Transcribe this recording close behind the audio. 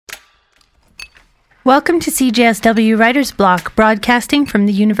Welcome to CJSW Writer's Block, broadcasting from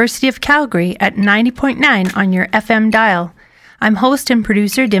the University of Calgary at 90.9 on your FM dial. I'm host and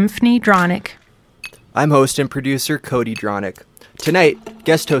producer Dymphny Dronick. I'm host and producer Cody Dronick. Tonight,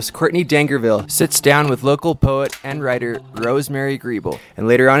 guest host Courtney Dangerville sits down with local poet and writer Rosemary Griebel. And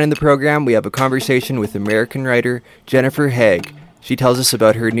later on in the program, we have a conversation with American writer Jennifer Haig. She tells us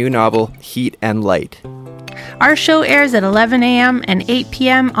about her new novel, Heat and Light. Our show airs at 11 a.m. and 8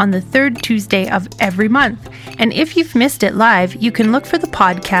 p.m. on the third Tuesday of every month. And if you've missed it live, you can look for the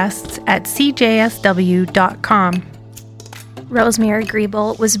podcasts at cjsw.com. Rosemary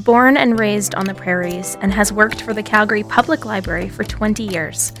Griebel was born and raised on the prairies and has worked for the Calgary Public Library for 20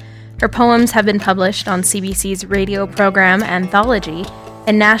 years. Her poems have been published on CBC's radio program Anthology,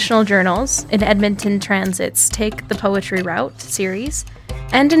 in national journals, in Edmonton Transit's Take the Poetry Route series,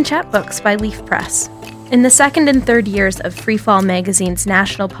 and in chapbooks by Leaf Press. In the second and third years of Freefall magazine's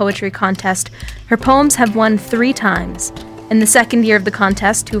National Poetry Contest, her poems have won 3 times. In the second year of the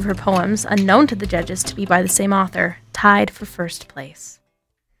contest, 2 of her poems, unknown to the judges to be by the same author, tied for first place.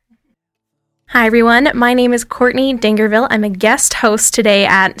 Hi everyone, my name is Courtney Dangerville. I'm a guest host today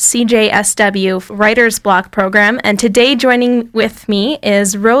at CJSW Writer's Block program, and today joining with me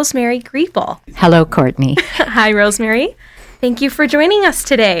is Rosemary Griebel. Hello, Courtney. Hi, Rosemary. Thank you for joining us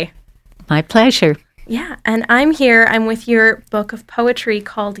today. My pleasure. Yeah, and I'm with your book of poetry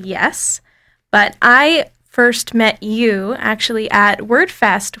called Yes, but I first met you actually at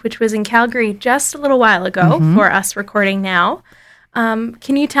WordFest, which was in Calgary just a little while ago for us recording now.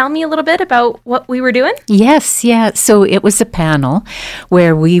 Can you tell me a little bit about what we were doing? Yes, yeah. So it was a panel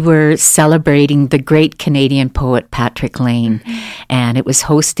where we were celebrating the great Canadian poet Patrick Lane. And it was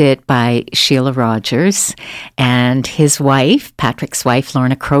hosted by Sheila Rogers and his wife, Patrick's wife,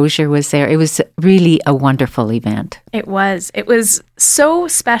 Lorna Crozier, was there. It was really a wonderful event. It was. It was so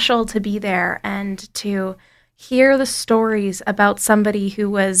special to be there and to hear the stories about somebody who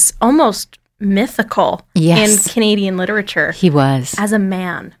was almost mythical in Canadian literature. He was. As a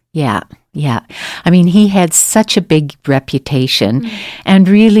man. Yeah. I mean, he had such a big reputation and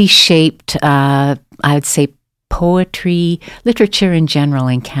really shaped, I would say, poetry, literature in general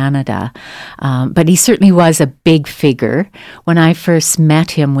in Canada. But he certainly was a big figure. When I first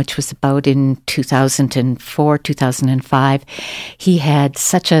met him, which was about in 2004, 2005, he had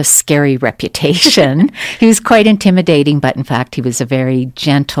such a scary reputation. He was quite intimidating, but in fact, he was a very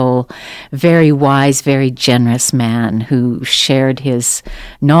gentle, very wise, very generous man who shared his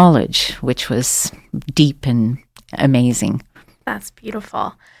knowledge, which was deep and amazing. That's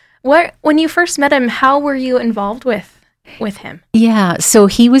beautiful. When you first met him, how were you involved with him? Yeah, so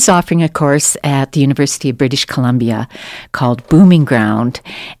he was offering a course at the University of British Columbia called Booming Ground,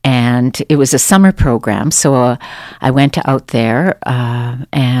 and it was a summer program. So I went out there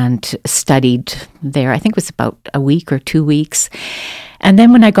and studied there. I think it was about a week or 2 weeks. And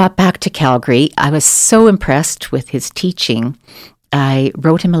then when I got back to Calgary, I was so impressed with his teaching. I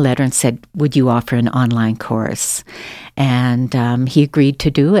wrote him a letter and said, would you offer an online course? And he agreed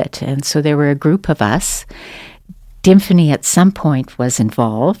to do it. And so there were a group of us. Dymphny at some point was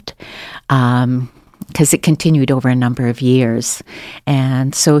involved because it continued over a number of years.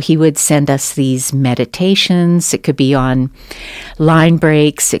 And so he would send us these meditations. It could be on line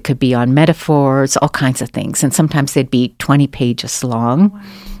breaks. It could be on metaphors, all kinds of things. And sometimes they'd be 20 pages long. Wow.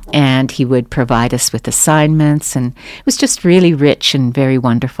 And he would provide us with assignments, and it was just really rich and very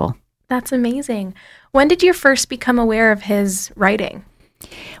wonderful. That's amazing. When did you first become aware of his writing?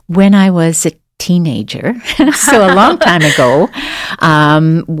 When I was a teenager, so a long time ago.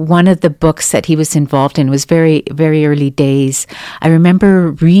 One of the books that he was involved in was very, very early days. I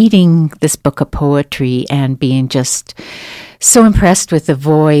remember reading this book of poetry and being just so impressed with the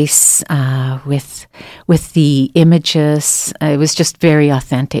voice, with the images. It was just very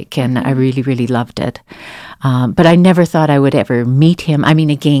authentic, and I really, really loved it. But I never thought I would ever meet him. I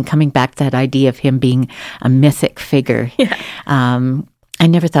mean, again, coming back to that idea of him being a mythic figure. Yeah. I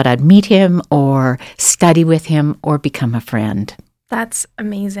never thought I'd meet him or study with him or become a friend. That's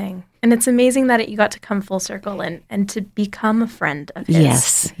amazing. And it's amazing that you got to come full circle and to become a friend of his.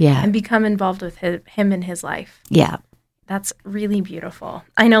 Yes, yeah. And become involved with him in his life. Yeah. That's really beautiful.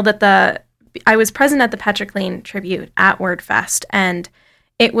 I know that I was present at the Patrick Lane tribute at WordFest, and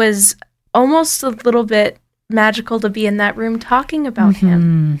it was almost a little bit magical to be in that room talking about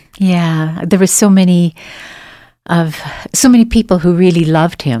him. Yeah, there were so many people who really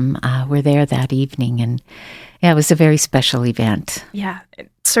loved him were there that evening, and yeah, it was a very special event. Yeah, it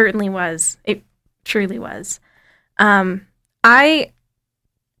certainly was. It truly was.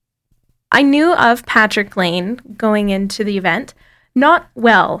 I knew of Patrick Lane going into the event. not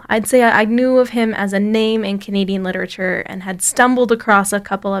well. I'd say I knew of him as a name in Canadian literature and had stumbled across a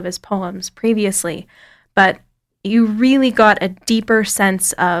couple of his poems previously, but you really got a deeper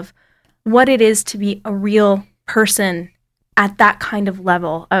sense of what it is to be a real person at that kind of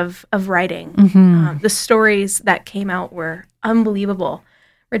level of writing. The stories that came out were unbelievable.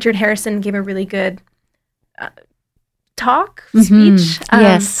 Richard Harrison gave a really good speech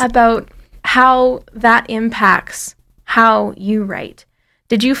about how that impacts how you write.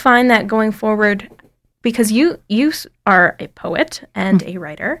 Did you find that going forward, because you are a poet and a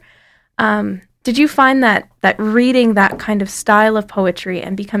writer, did you find that reading that kind of style of poetry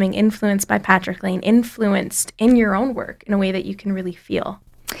and becoming influenced by Patrick Lane influenced in your own work in a way that you can really feel?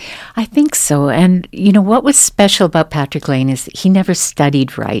 I think so. And, what was special about Patrick Lane is he never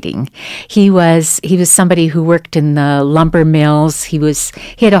studied writing. He was somebody who worked in the lumber mills. He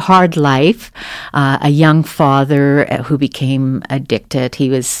had a hard life, a young father who became addicted. He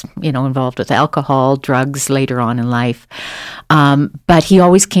was, involved with alcohol, drugs later on in life. But he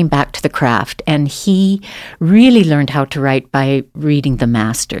always came back to the craft, and he really learned how to write by reading the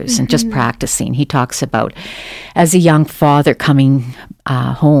masters and just practicing. He talks about, as a young father, coming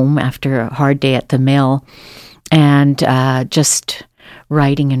home after a hard day at the mill and just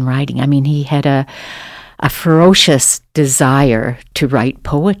writing and writing. I mean, he had a ferocious desire to write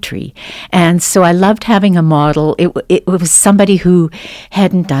poetry. And so I loved having a model. It was somebody who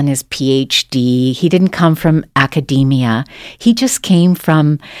hadn't done his PhD. He didn't come from academia. He just came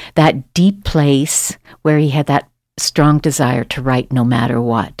from that deep place where he had that strong desire to write no matter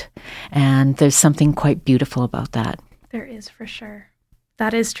what. And there's something quite beautiful about that. There is, for sure.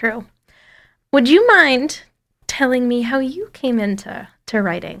 That is true. Would you mind telling me how you came into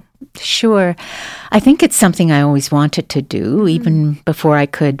writing? Sure. I think it's something I always wanted to do, even before I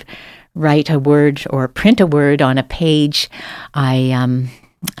could write a word or print a word on a page.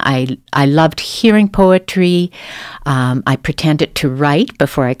 I loved hearing poetry. I pretended to write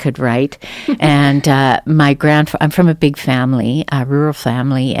before I could write. And I'm from a big family, a rural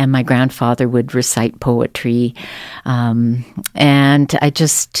family, and my grandfather would recite poetry. And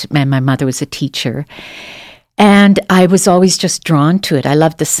my mother was a teacher. And I was always just drawn to it. I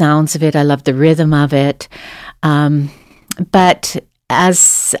loved the sounds of it. I loved the rhythm of it. But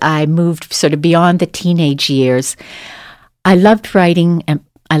as I moved sort of beyond the teenage years, I loved writing and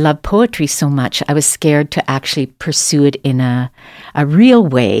I loved poetry so much. I was scared to actually pursue it in a real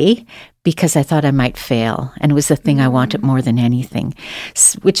way because I thought I might fail. And it was the thing I wanted more than anything,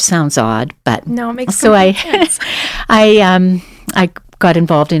 which sounds odd, but no, it makes sense. I got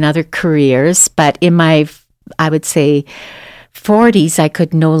involved in other careers, but in my, I would say, 40s, I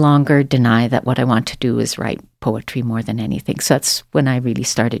could no longer deny that what I want to do is write poetry more than anything. So that's when I really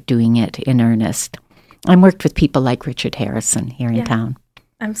started doing it in earnest. I worked with people like Richard Harrison here in town.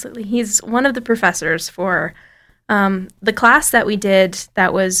 Absolutely. He's one of the professors for the class that we did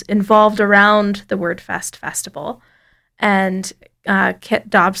that was involved around the WordFest Festival. And Kit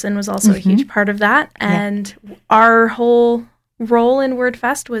Dobson was also a huge part of that. And our whole role in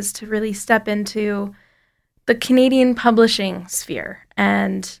WordFest was to really step into the Canadian publishing sphere.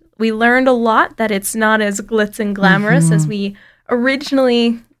 And we learned a lot that it's not as glitz and glamorous as we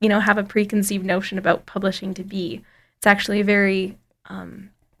originally, have a preconceived notion about publishing to be. It's actually a very,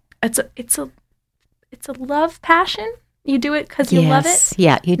 it's a love passion. You do it because you love it.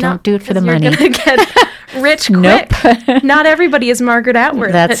 Yeah, you don't do it for the money. You're going to get rich quick. Nope. Not everybody is Margaret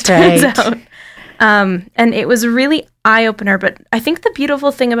Atwood. That's right. Turns out. And it was a really eye-opener. But I think the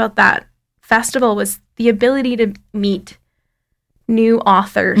beautiful thing about that festival was the ability to meet new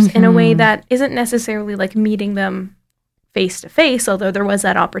authors in a way that isn't necessarily like meeting them face-to-face, although there was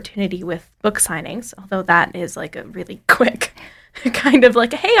that opportunity with book signings, although that is like a really quick kind of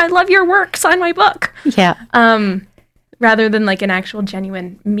like, hey, I love your work, sign my book. Yeah. Rather than like an actual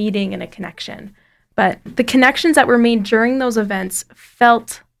genuine meeting and a connection. But the connections that were made during those events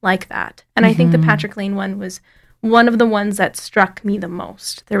felt like that. And I think the Patrick Lane one was one of the ones that struck me the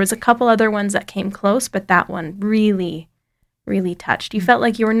most. There was a couple other ones that came close, but that one really, really touched. You felt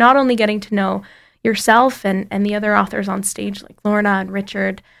like you were not only getting to know yourself and the other authors on stage like Lorna and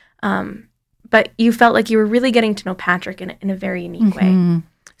Richard, but you felt like you were really getting to know Patrick in a very unique way.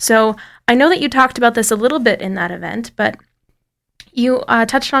 So I know that you talked about this a little bit in that event, but you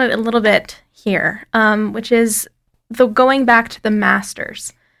touched on it a little bit here, which is the going back to the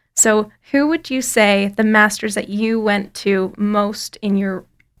masters. So who would you say the masters that you went to most in your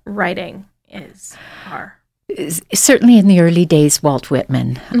writing are? Certainly in the early days, Walt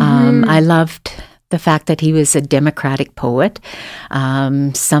Whitman. I loved the fact that he was a democratic poet,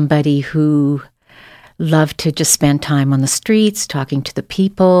 somebody who loved to just spend time on the streets, talking to the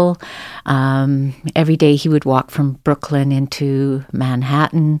people. Every day he would walk from Brooklyn into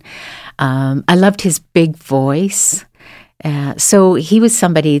Manhattan. I loved his big voice. So he was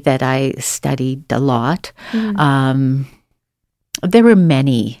somebody that I studied a lot. There were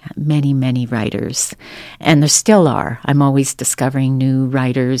many, many, many writers, and there still are. I'm always discovering new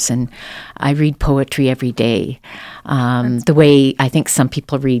writers, and I read poetry every day. The way I think some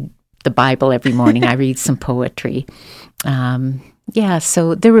people read the Bible every morning, I read some poetry.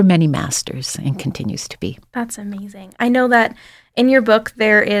 So there were many masters and continues to be. That's amazing. I know that in your book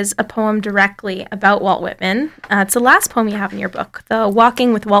there is a poem directly about Walt Whitman. It's the last poem you have in your book, the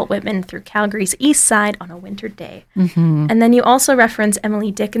Walking with Walt Whitman Through Calgary's East Side on a Winter Day. And then you also reference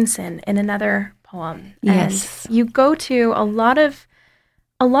Emily Dickinson in another poem. Yes. And you go to a lot of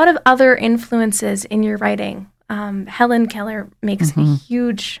other influences in your writing. Helen Keller makes a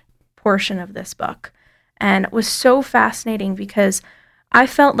huge portion of this book. And it was so fascinating because I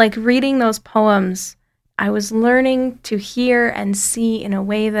felt like reading those poems, I was learning to hear and see in a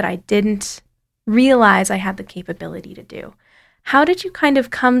way that I didn't realize I had the capability to do. How did you kind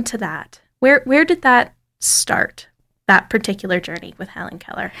of come to that? Where did that start, that particular journey with Helen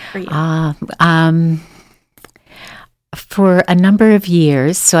Keller for you? For a number of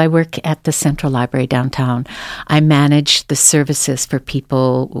years, so I work at the Central Library downtown, I manage the services for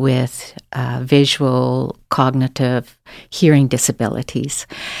people with visual, cognitive, hearing disabilities.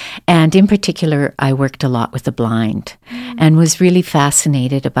 And in particular, I worked a lot with the blind and was really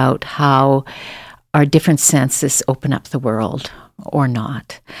fascinated about how our different senses open up the world or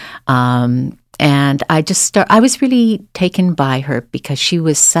not. And I was really taken by her because she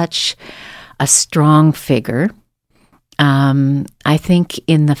was such a strong figure. I think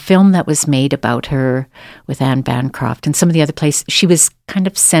in the film that was made about her with Anne Bancroft and some of the other places, she was kind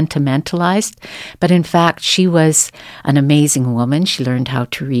of sentimentalized, but in fact, she was an amazing woman. She learned how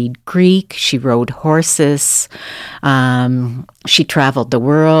to read Greek. She rode horses. She traveled the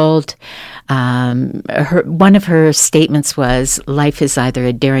world. One of her statements was, "Life is either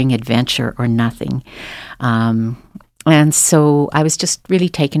a daring adventure or nothing." And so I was just really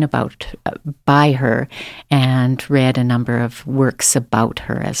taken by her and read a number of works about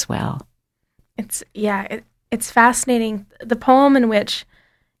her as well. It's fascinating. The poem in which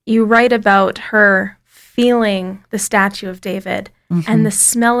you write about her feeling the statue of David and the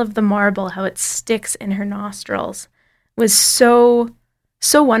smell of the marble, how it sticks in her nostrils, was so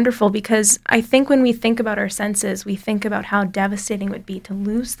wonderful, because I think when we think about our senses, we think about how devastating it would be to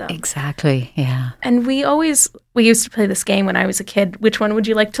lose them. Exactly, yeah. And we used to play this game when I was a kid, which one would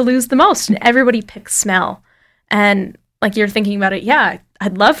you like to lose the most? And everybody picks smell. And like you're thinking about it, yeah,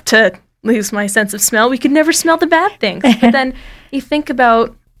 I'd love to lose my sense of smell. We could never smell the bad things. But then you think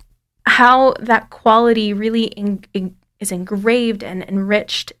about how that quality really is engraved and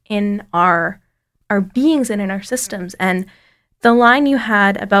enriched in our beings and in our systems. And the line you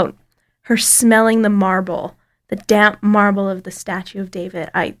had about her smelling the marble, the damp marble of the statue of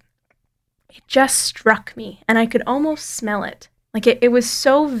David, it just struck me, and I could almost smell it. Like it was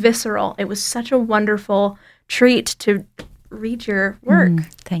so visceral. It was such a wonderful treat to read your work.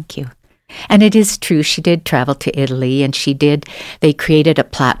 Thank you. And it is true, she did travel to Italy, and they created a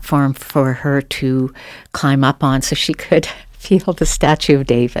platform for her to climb up on so she could feel the statue of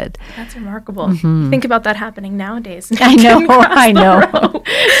David. That's remarkable. Think about that happening nowadays. I know.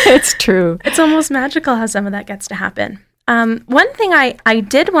 It's true. It's almost magical how some of that gets to happen. One thing I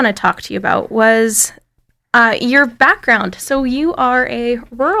did want to talk to you about was your background. So you are a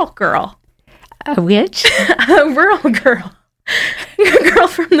rural girl. A which? A rural girl. You're a girl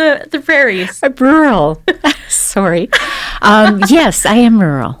from the prairies. A rural. Sorry. Yes, I am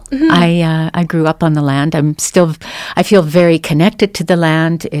rural. I grew up on the land. I feel very connected to the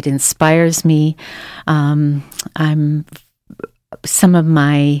land. It inspires me. Some of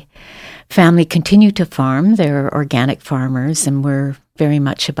my family continue to farm. They're organic farmers, and we're very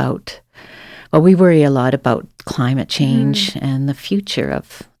much we worry a lot about climate change and the future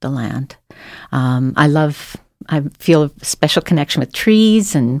of the land. I feel a special connection with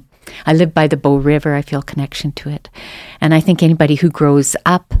trees, and I live by the Bow River. I feel a connection to it. And I think anybody who grows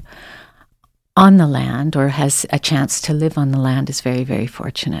up on the land or has a chance to live on the land is very, very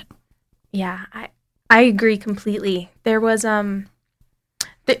fortunate. Yeah, I agree completely. There was, in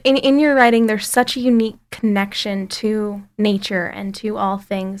your writing, there's such a unique connection to nature and to all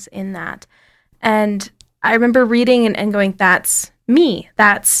things in that. And I remember reading and going, that's me.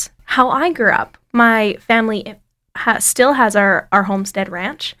 That's how I grew up. My family still has our homestead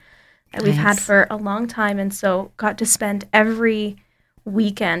ranch that we've had for a long time, and so got to spend every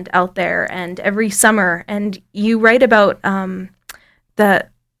weekend out there and every summer. And you write about the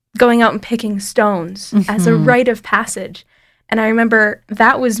going out and picking stones as a rite of passage. And I remember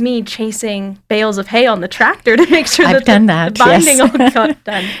that was me chasing bales of hay on the tractor to make sure I've done that, the binding yes. all got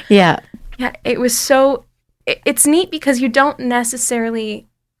done. Yeah. Yeah, it was so... It's neat because you don't necessarily...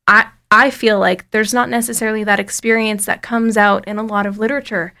 I feel like there's not necessarily that experience that comes out in a lot of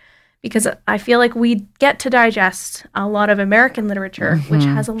literature, because I feel like we get to digest a lot of American literature, which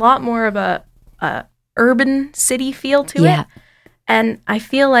has a lot more of a urban city feel to it. And I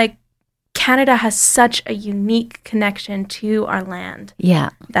feel like Canada has such a unique connection to our land. Yeah.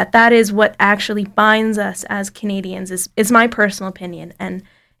 That is what actually binds us as Canadians, is my personal opinion. And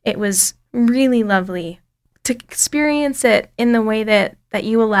it was really lovely to experience it in the way that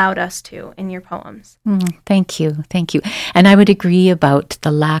you allowed us to in your poems. Thank you. And I would agree about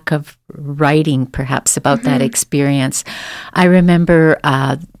the lack of writing, perhaps, about that experience. I remember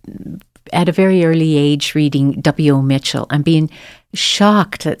at a very early age reading W.O. Mitchell and being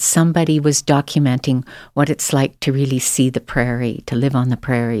shocked that somebody was documenting what it's like to really see the prairie, to live on the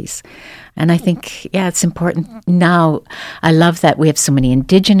prairies. And I think, it's important now. I love that we have so many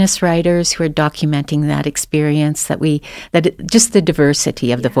Indigenous writers who are documenting that experience, just the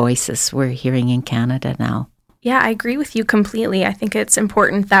diversity of the voices we're hearing in Canada now. Yeah, I agree with you completely. I think it's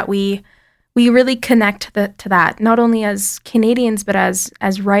important that we really connect to that, not only as Canadians, but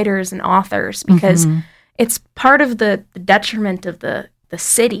as writers and authors, because it's part of the detriment of the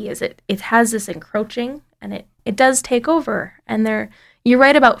city is it has this encroaching, and it does take over. And you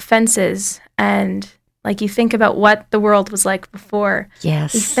write about fences, and like you think about what the world was like before.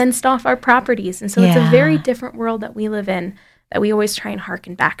 Yes. We fenced off our properties. And so it's a very different world that we live in that we always try and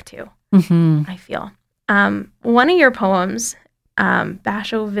hearken back to, I feel. One of your poems,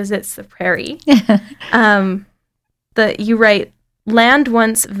 Basho Visits the Prairie, you write, land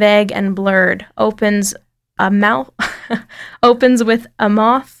once vague and blurred opens with a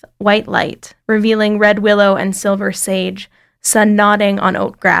moth white light, revealing red willow and silver sage, sun nodding on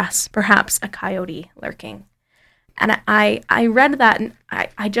oat grass, perhaps a coyote lurking. And I read that, and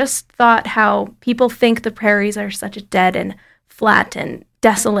I just thought how people think the prairies are such a dead and flat and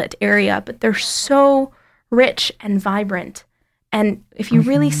desolate area, but they're so rich and vibrant. And if you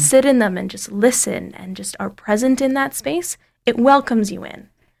really sit in them and just listen and just are present in that space, it welcomes you in.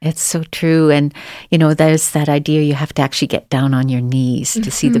 It's so true. And, there's that idea you have to actually get down on your knees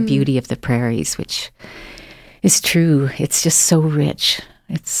to see the beauty of the prairies, which is true. It's just so rich.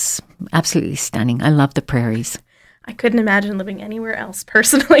 It's absolutely stunning. I love the prairies. I couldn't imagine living anywhere else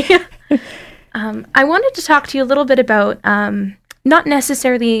personally. I wanted to talk to you a little bit about not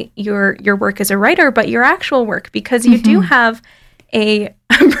necessarily your work as a writer, but your actual work, because you do have a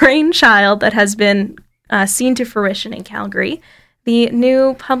brainchild that has been seen to fruition in Calgary, the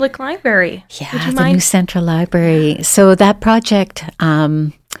new public library. Yeah, the new Central Library. So that project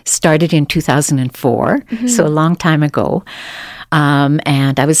started in 2004, so a long time ago.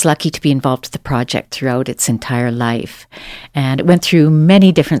 And I was lucky to be involved with the project throughout its entire life. And it went through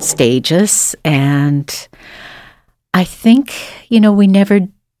many different stages. And I think, we never,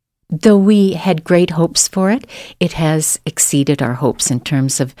 though we had great hopes for it, it has exceeded our hopes in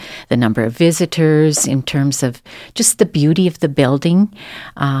terms of the number of visitors, in terms of just the beauty of the building,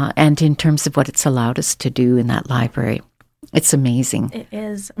 and in terms of what it's allowed us to do in that library. It's amazing. It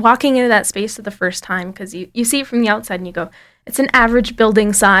is. Walking into that space for the first time, because you see it from the outside and you go, it's an average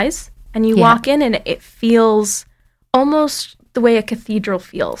building size, and you walk in and it feels almost the way a cathedral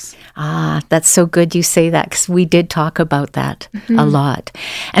feels. Ah, that's so good you say that, because we did talk about that a lot.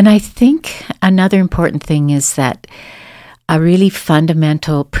 And I think another important thing is that a really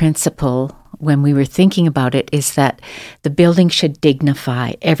fundamental principle when we were thinking about it is that the building should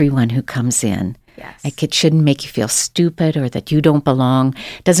dignify everyone who comes in. Yes. Like, it shouldn't make you feel stupid or that you don't belong.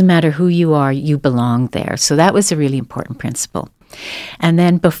 Doesn't matter who you are, you belong there. So that was a really important principle. And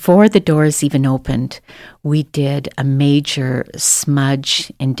then before the doors even opened, we did a major smudge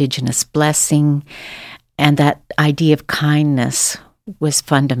Indigenous blessing. And that idea of kindness was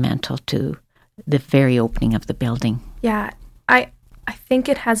fundamental to the very opening of the building. Yeah, I think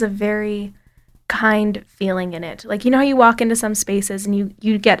it has a very kind feeling in it. Like, how you walk into some spaces and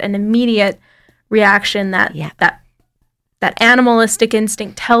you get an immediate reaction that animalistic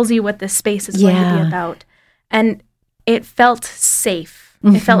instinct tells you what this space is going to be about. And it felt safe.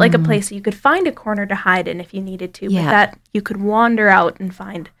 It felt like a place that you could find a corner to hide in if you needed to, but that you could wander out and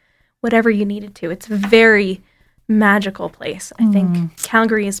find whatever you needed to. It's a very magical place. I think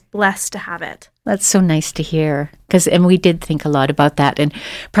Calgary is blessed to have it. That's so nice to hear, and we did think a lot about that. And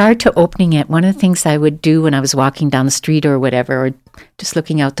prior to opening it, one of the things I would do when I was walking down the street or whatever, or just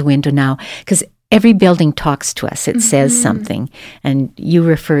looking out the window now, because every building talks to us. It says something. And you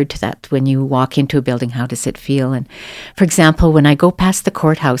referred to that when you walk into a building, how does it feel? And for example, when I go past the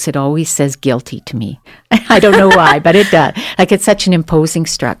courthouse, it always says guilty to me. I don't know why, but it does. Like, it's such an imposing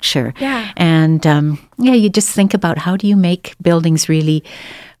structure. Yeah. And you just think about, how do you make buildings really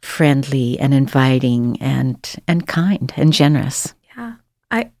friendly and inviting and kind and generous? Yeah.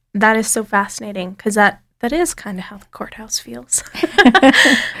 That is so fascinating, because that is kind of how the courthouse feels.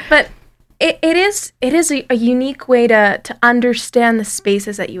 But it is a unique way to understand the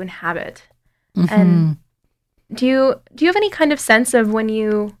spaces that you inhabit. Mm-hmm. And do you have any kind of sense of when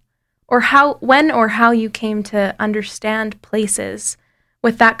you came to understand places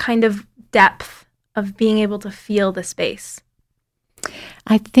with that kind of depth of being able to feel the space?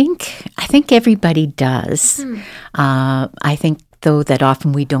 I think everybody does. I think, though, that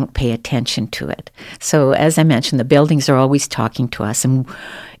often we don't pay attention to it. So, as I mentioned, the buildings are always talking to us, and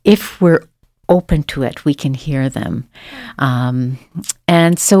if we're open to it, we can hear them.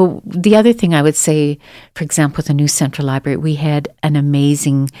 And so the other thing I would say, for example, with the New Central Library, we had an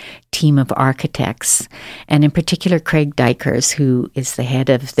amazing team of architects, and in particular Craig Dykers, who is the head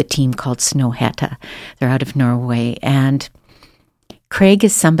of the team called Snøhetta. They're out of Norway, and Craig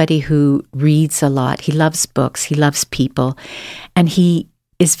is somebody who reads a lot. He loves books, he loves people, and he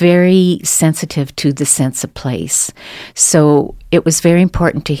is very sensitive to the sense of place. So it was very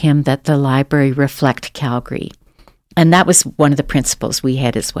important to him that the library reflect Calgary. And that was one of the principles we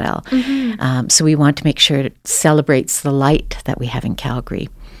had as well. Mm-hmm. So we want to make sure it celebrates the light that we have in Calgary,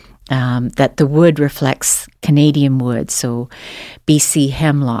 that the wood reflects Canadian wood, so BC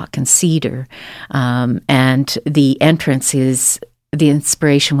hemlock and cedar. And the entrance the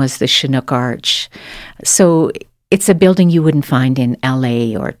inspiration was the Chinook Arch. So it's a building you wouldn't find in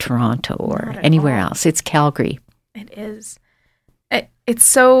LA or Toronto or anywhere else. It's Calgary. It is. It's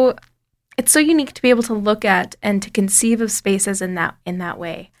so unique to be able to look at and to conceive of spaces in that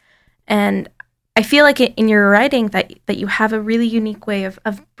way. And I feel like in your writing that you have a really unique way of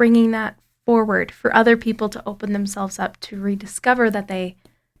bringing that forward for other people to open themselves up to rediscover that they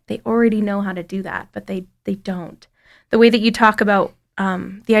already know how to do that, but they don't. The way that you talk about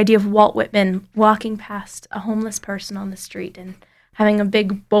the idea of Walt Whitman walking past a homeless person on the street and having a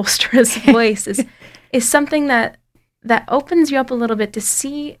big boisterous voice is something that opens you up a little bit to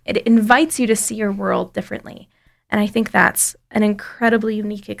see. It invites you to see your world differently, and I think that's an incredibly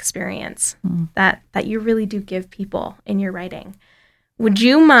unique experience that you really do give people in your writing. Would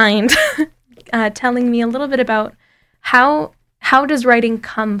you mind telling me a little bit about how does writing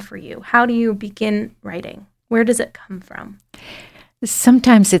come for you? How do you begin writing? Where does it come from?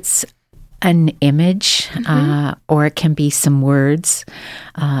 Sometimes it's an image, or it can be some words.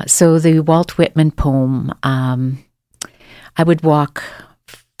 So the Walt Whitman poem, I would walk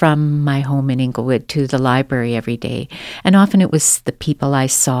from my home in Inglewood to the library every day. And often it was the people I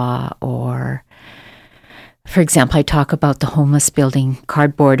saw, or, for example, I talk about the homeless building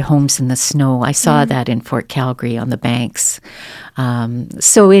cardboard homes in the snow. I saw that in Fort Calgary on the banks.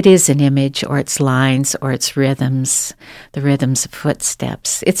 So it is an image, or it's lines, or it's rhythms, the rhythms of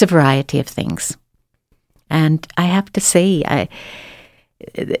footsteps. It's a variety of things. And I have to say,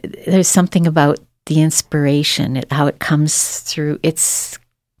 there's something about the inspiration, how it comes through. It's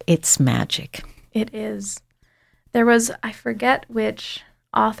magic. It is. There was, I forget which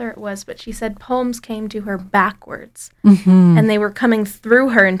author it was, but she said poems came to her backwards, and they were coming through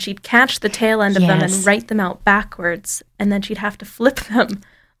her, and she'd catch the tail end of them and write them out backwards, and then she'd have to flip them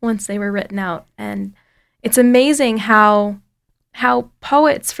once they were written out. And it's amazing how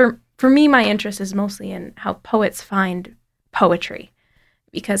poets, for me, my interest is mostly in how poets find poetry,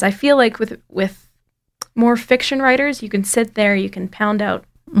 because I feel like with more fiction writers, you can sit there, you can pound out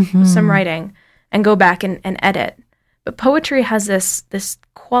some writing and go back and edit. But poetry has this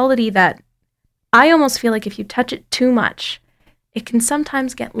quality that I almost feel like if you touch it too much, it can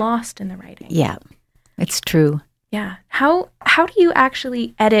sometimes get lost in the writing. Yeah, it's true. Yeah. How do you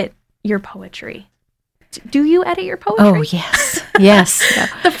actually edit your poetry? Do you edit your poetry? Oh, yes. Yes.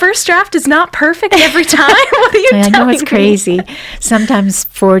 The first draft is not perfect every time? What are you telling me? I know, it's crazy. Sometimes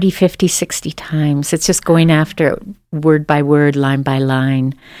 40, 50, 60 times. It's just going after it word by word, line by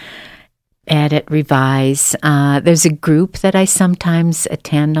line. Edit, revise. There's a group that I sometimes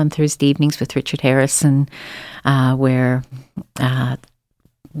attend on Thursday evenings with Richard Harrison, where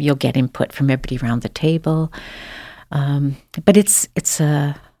you'll get input from everybody around the table. But it's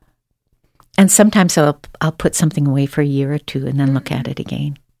and sometimes I'll put something away for a year or two and then look at it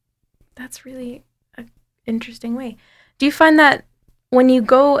again. That's really an interesting way. Do you find that when you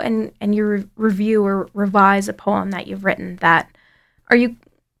go and you review or revise a poem that you've written, that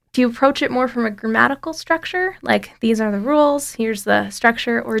do you approach it more from a grammatical structure? Like, these are the rules, here's the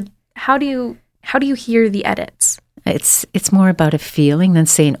structure, or how do you hear the edits? It's more about a feeling than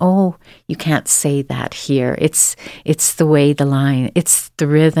saying, oh, you can't say that here. It's the way the line, it's the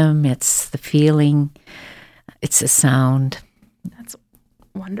rhythm, it's the feeling, it's the sound. That's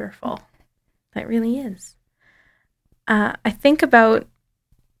wonderful. That really is. I think about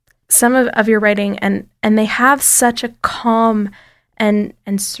some of your writing, and they have such a calm and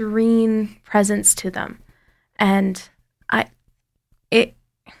serene presence to them. And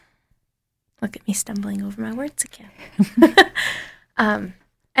look at me stumbling over my words again. And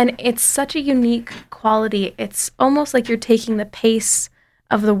it's such a unique quality. It's almost like you're taking the pace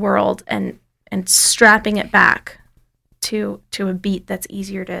of the world and strapping it back to a beat that's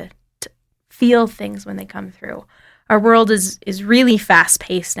easier to feel things when they come through. Our world is really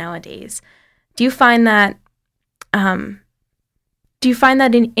fast-paced nowadays. Do you find that in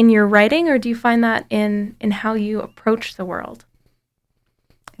your writing, or do you find that in how you approach the world?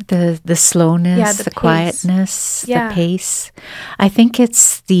 The slowness, the quietness, the pace. I think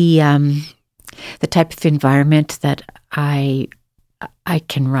it's the type of environment that I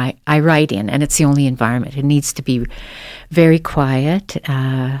can write. I write in, and it's the only environment. It needs to be very quiet,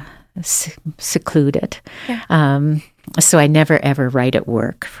 secluded. Yeah. So I never ever write at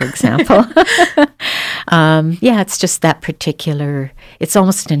work, for example. It's just that particular. It's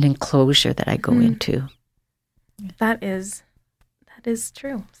almost an enclosure that I go into. That is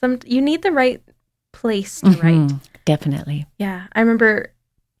true. You need the right place to write. Definitely. Yeah, I remember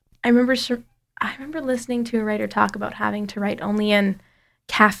listening to a writer talk about having to write only in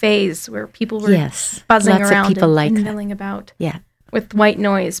cafes where people were buzzing Lots around of people and milling about. Yeah, with white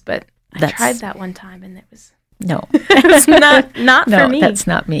noise. But I tried that one time, and it was not for me. That's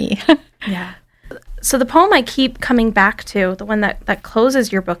not me. Yeah. So the poem I keep coming back to, the one that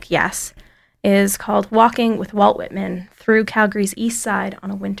closes your book, Yes, is called Walking with Walt Whitman Through Calgary's East Side on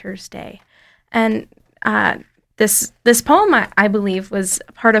a Winter's Day. And this poem, I believe, was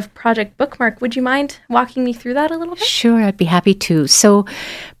a part of Project Bookmark. Would you mind walking me through that a little bit? Sure, I'd be happy to. So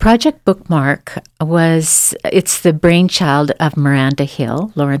Project Bookmark it's the brainchild of Miranda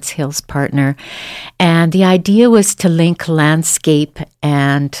Hill, Lawrence Hill's partner. And the idea was to link landscape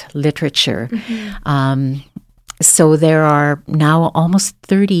and literature. So there are now almost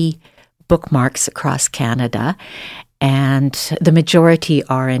 30 bookmarks across Canada, and the majority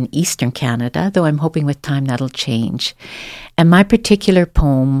are in Eastern Canada, though I'm hoping with time that'll change. And my particular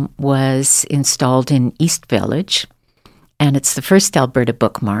poem was installed in East Village, and it's the first Alberta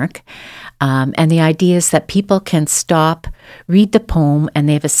bookmark. And the idea is that people can stop, read the poem, and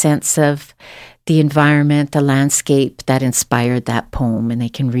they have a sense of the environment, the landscape that inspired that poem, and they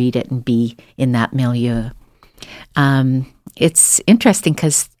can read it and be in that milieu. It's interesting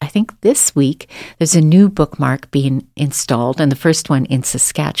because I think this week there's a new bookmark being installed, and the first one in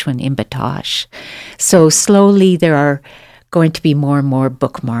Saskatchewan, in Batoche. So slowly there are going to be more and more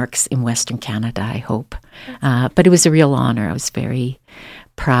bookmarks in Western Canada, I hope. But it was a real honor. I was very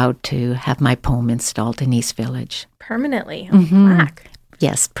proud to have my poem installed in East Village. Permanently on plaque.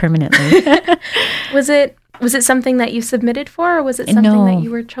 Yes, permanently. Was it something that you submitted for, or was it something that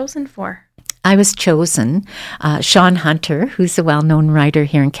you were chosen for? I was chosen. Sean Hunter, who's a well-known writer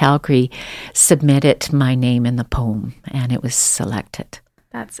here in Calgary, submitted my name in the poem, and it was selected.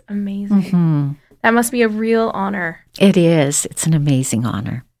 That's amazing. That must be a real honor. It is. It's an amazing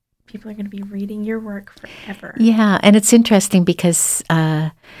honor. People are going to be reading your work forever. Yeah, and it's interesting because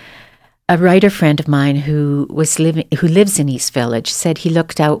a writer friend of mine who lives in East Village said he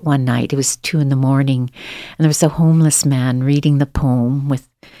looked out one night. It was 2 a.m, and there was a homeless man reading the poem with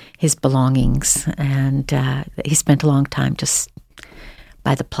his belongings, and he spent a long time just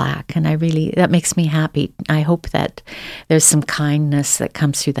by the plaque, and that makes me happy. I hope that there's some kindness that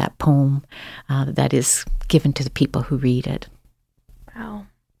comes through that poem that is given to the people who read it. Wow.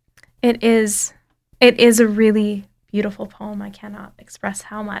 It is a really beautiful poem. I cannot express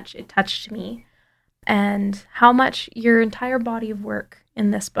how much it touched me, and how much your entire body of work in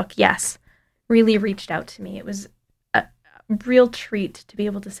this book, Yes, really reached out to me. It was a real treat to be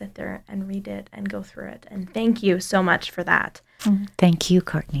able to sit there and read it and go through it. And thank you so much for that. Thank you,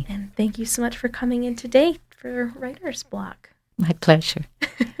 Courtney. And thank you so much for coming in today for Writer's Block. My pleasure.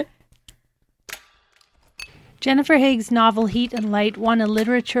 Jennifer Haig's novel Heat and Light won a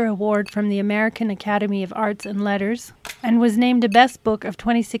literature award from the American Academy of Arts and Letters and was named a Best Book of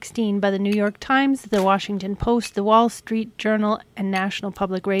 2016 by the New York Times, the Washington Post, the Wall Street Journal, and National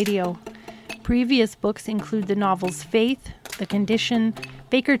Public Radio. Previous books include the novels Faith, The Condition,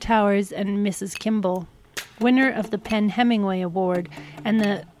 Baker Towers, and Mrs. Kimball. winner of the PEN Hemingway Award, and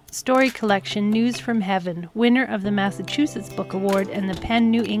the story collection News from Heaven, winner of the Massachusetts Book Award and the PEN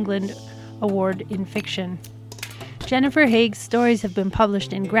New England Award in Fiction. Jennifer Haig's stories have been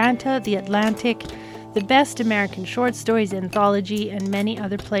published in Granta, The Atlantic, the Best American Short Stories Anthology, and many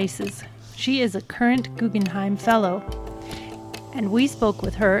other places. She is a current Guggenheim Fellow, and we spoke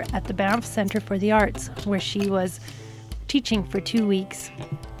with her at the Banff Center for the Arts, where she was teaching for 2 weeks.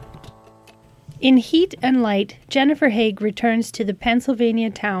 In Heat and Light, Jennifer Haig returns to the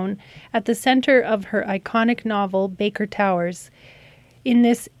Pennsylvania town at the center of her iconic novel, Baker Towers. In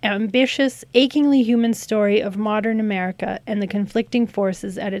this ambitious, achingly human story of modern America and the conflicting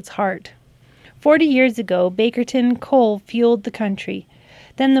forces at its heart. 40 years ago, Bakerton coal fueled the country.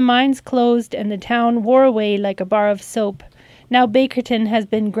 Then the mines closed and the town wore away like a bar of soap. Now Bakerton has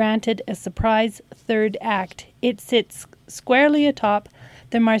been granted a surprise third act. It sits squarely atop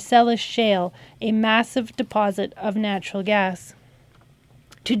the Marcellus Shale, a massive deposit of natural gas.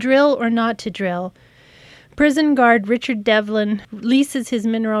 To drill or not to drill, prison guard Richard Devlin leases his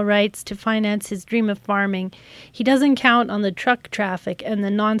mineral rights to finance his dream of farming. He doesn't count on the truck traffic and the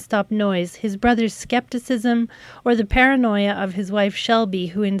nonstop noise, his brother's skepticism, or the paranoia of his wife Shelby,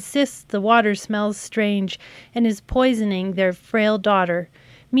 who insists the water smells strange and is poisoning their frail daughter.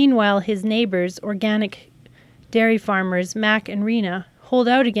 Meanwhile, his neighbors, organic dairy farmers Mac and Rena, hold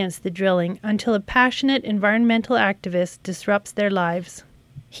out against the drilling until a passionate environmental activist disrupts their lives.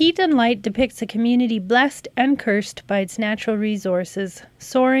 Heat and Light depicts a community blessed and cursed by its natural resources.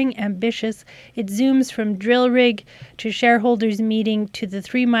 Soaring, ambitious, it zooms from drill rig to shareholders meeting to the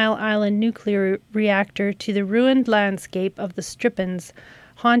 3 Mile Island nuclear reactor to the ruined landscape of the Strippins,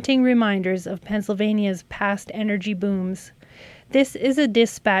 haunting reminders of Pennsylvania's past energy booms. This is a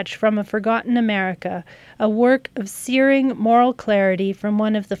dispatch from a forgotten America, a work of searing moral clarity from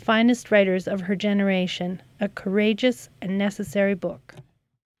one of the finest writers of her generation, a courageous and necessary book.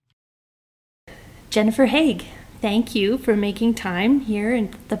 Jennifer Haig, thank you for making time here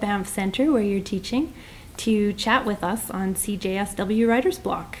in the Banff Center where you're teaching to chat with us on CJSW Writer's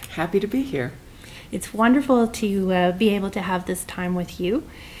Block. Happy to be here. It's wonderful to be able to have this time with you.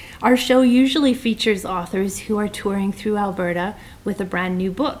 Our show usually features authors who are touring through Alberta with a brand new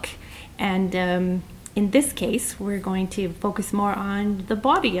book. And in this case, we're going to focus more on the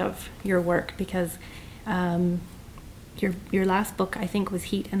body of your work because your last book, I think, was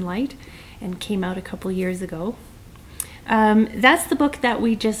Heat and Light and came out a couple years ago. That's the book that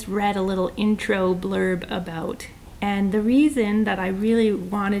we just read a little intro blurb about. And the reason that I really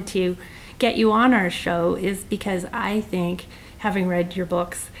wanted to get you on our show is because I think, having read your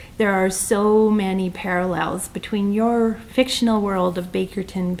books, there are so many parallels between your fictional world of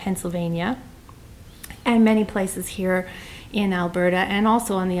Bakerton, Pennsylvania, and many places here in Alberta and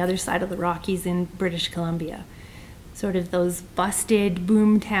also on the other side of the Rockies in British Columbia. Sort of those busted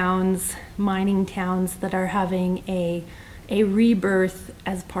boom towns, mining towns that are having a rebirth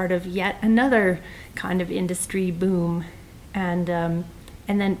as part of yet another kind of industry boom, and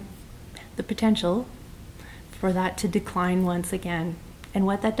then the potential for that to decline once again, and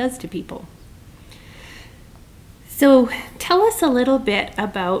what that does to people. So tell us a little bit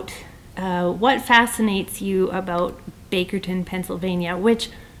about what fascinates you about Bakerton, Pennsylvania, which,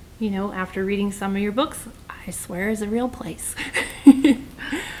 you know, after reading some of your books, I swear is a real place.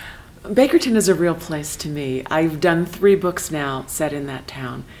 Bakerton is a real place to me. I've done 3 books now set in that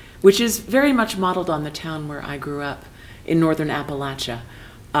town, which is very much modeled on the town where I grew up in northern Appalachia.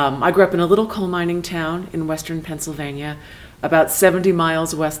 I grew up in a little coal mining town in western Pennsylvania, about 70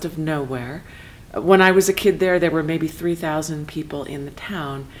 miles west of nowhere. When I was a kid there were maybe 3,000 people in the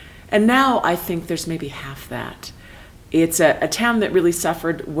town, and now I think there's maybe half that. It's a town that really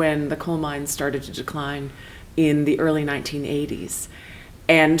suffered when the coal mines started to decline in the early 1980s.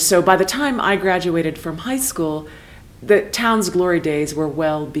 And so by the time I graduated from high school, the town's glory days were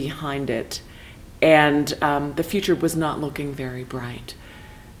well behind it, and the future was not looking very bright.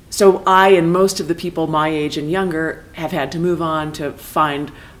 So I and most of the people my age and younger have had to move on to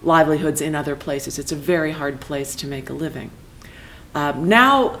find livelihoods in other places. It's a very hard place to make a living.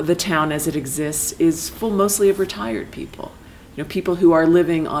 Now the town as it exists is full mostly of retired people. You know, people who are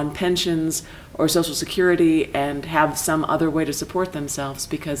living on pensions or Social Security and have some other way to support themselves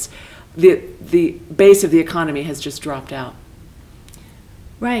because the base of the economy has just dropped out.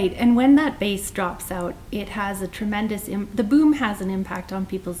 Right, and when that base drops out, it has a tremendous, the boom has an impact on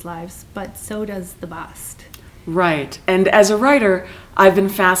people's lives, but so does the bust. Right, and as a writer, I've been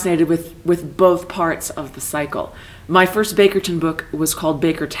fascinated with both parts of the cycle. My first Bakerton book was called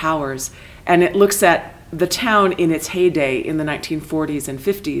Baker Towers, and it looks at the town in its heyday in the 1940s and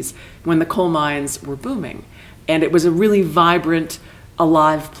 50s when the coal mines were booming. and it was a really vibrant,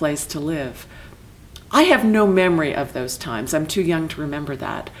 alive place to live. I have no memory of those times. I'm too young to remember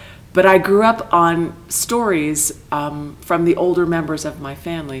that. But I grew up on stories from the older members of my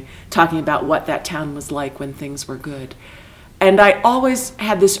family talking about what that town was like when things were good. And I always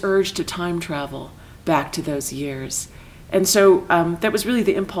had this urge to time travel back to those years. And so that was really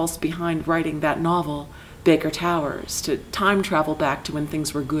the impulse behind writing that novel, Baker Towers, to time travel back to when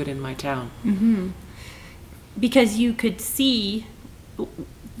things were good in my town. Mm-hmm. Because you could see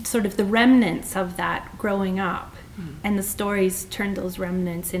sort of the remnants of that growing up, and the stories turned those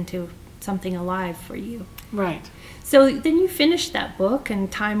remnants into something alive for you. Right. So then you finished that book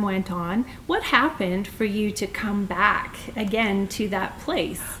and time went on. What happened for you to come back again to that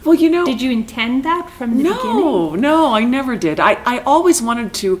place? Well, you know... Did you intend that from the beginning? No, I never did. I always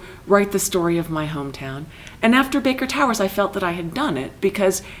wanted to write the story of my hometown. And after Baker Towers, I felt that I had done it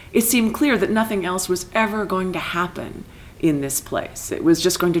because it seemed clear that nothing else was ever going to happen in this place. It was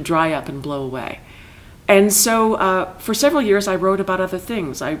just going to dry up and blow away. And so for several years, I wrote about other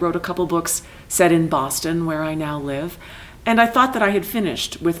things. I wrote a couple books set in Boston, where I now live, and I thought that I had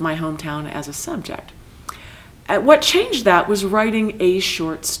finished with my hometown as a subject. What changed that was writing a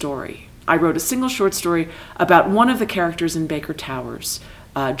short story. I wrote a single short story about one of the characters in Baker Towers,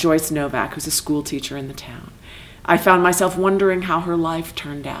 Joyce Novak, who's a school teacher in the town. I found myself wondering how her life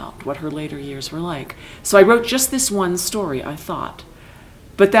turned out, what her later years were like. So I wrote just this one story, I thought.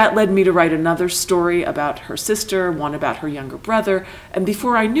 But that led me to write another story about her sister, one about her younger brother, and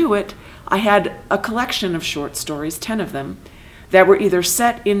before I knew it, I had a collection of short stories, 10 of them, that were either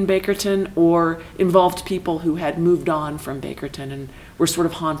set in Bakerton or involved people who had moved on from Bakerton and were sort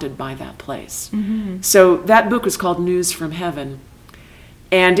of haunted by that place. Mm-hmm. So that book was called News from Heaven,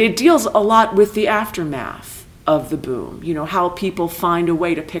 and it deals a lot with the aftermath of the boom, you know, how people find a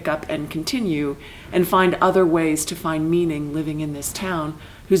way to pick up and continue and find other ways to find meaning living in this town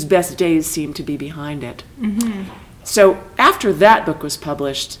whose best days seem to be behind it. Mm-hmm. So after that book was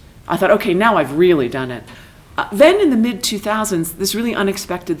published, I thought, okay, now I've really done it. Then in the mid-2000s, this really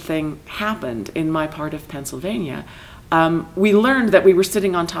unexpected thing happened in my part of Pennsylvania. We learned that we were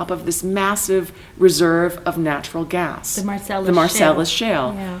sitting on top of this massive reserve of natural gas. The Marcellus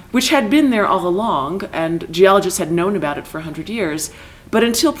Shale, yeah. Which had been there all along, and geologists had known about it for 100 years. But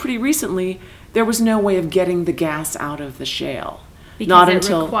until pretty recently, there was no way of getting the gas out of the shale. Because it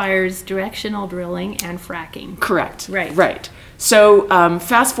requires directional drilling and fracking. Correct. Right. So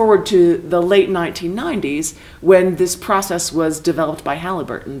fast forward to the late 1990s when this process was developed by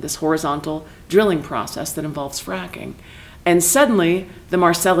Halliburton, this horizontal drilling process that involves fracking. And suddenly, the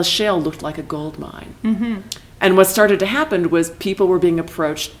Marcellus Shale looked like a gold mine. Mm-hmm. And what started to happen was people were being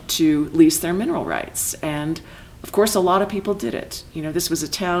approached to lease their mineral rights. And of course, a lot of people did it. You know, this was a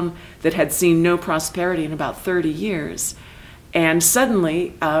town that had seen no prosperity in about 30 years. And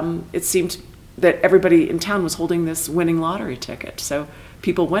suddenly, it seemed that everybody in town was holding this winning lottery ticket. So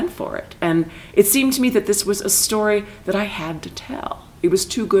people went for it. And it seemed to me that this was a story that I had to tell. It was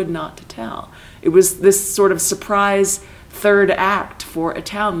too good not to tell. It was this sort of surprise third act for a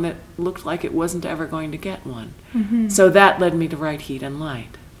town that looked like it wasn't ever going to get one. Mm-hmm. So that led me to write Heat and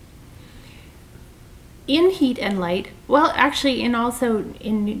Light. In Heat and Light, well, actually, and also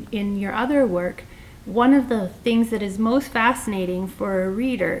in your other work, one of the things that is most fascinating for a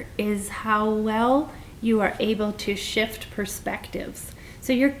reader is how well you are able to shift perspectives.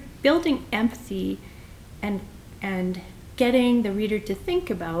 So you're building empathy and getting the reader to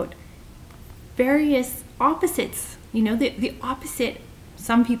think about various opposites. You know, the opposite,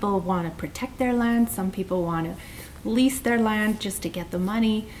 some people want to protect their land, some people want to lease their land just to get the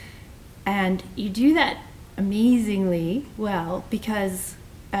money. And you do that amazingly well because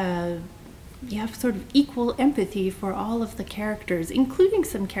you have sort of equal empathy for all of the characters, including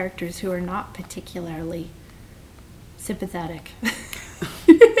some characters who are not particularly sympathetic.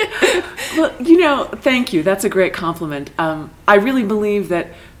 Well, you know, thank you. That's a great compliment. I really believe that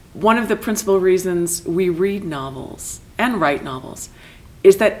one of the principal reasons we read novels and write novels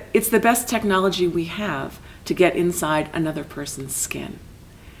is that it's the best technology we have to get inside another person's skin.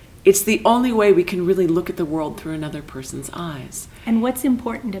 It's the only way we can really look at the world through another person's eyes. And what's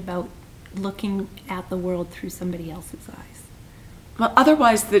important about looking at the world through somebody else's eyes? Well,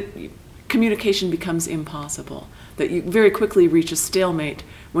 otherwise the communication becomes impossible. That you very quickly reach a stalemate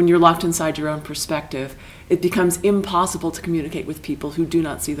when you're locked inside your own perspective. It becomes impossible to communicate with people who do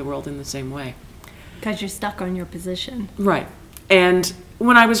not see the world in the same way. Because you're stuck on your position. Right. And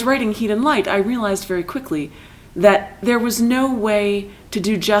when I was writing Heat and Light, I realized very quickly that there was no way to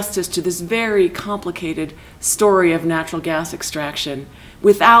do justice to this very complicated story of natural gas extraction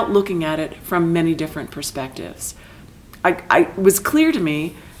without looking at it from many different perspectives. It was clear to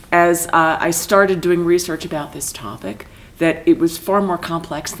me as I started doing research about this topic that it was far more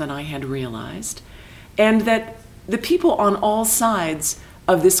complex than I had realized, and that the people on all sides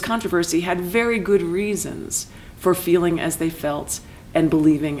of this controversy had very good reasons for feeling as they felt and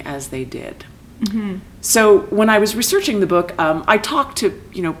believing as they did. Mm-hmm. So when I was researching the book, I talked to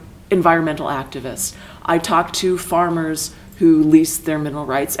environmental activists. I talked to farmers who leased their mineral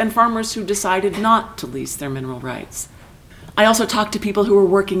rights and farmers who decided not to lease their mineral rights. I also talked to people who were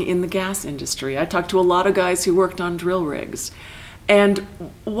working in the gas industry. I talked to a lot of guys who worked on drill rigs. And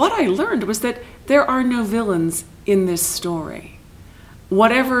what I learned was that there are no villains in this story.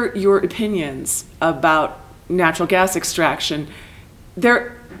 Whatever your opinions about natural gas extraction,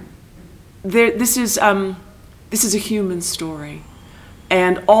 this is a human story,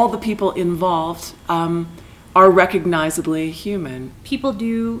 and all the people involved are recognizably human. People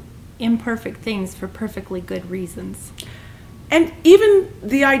do imperfect things for perfectly good reasons. And even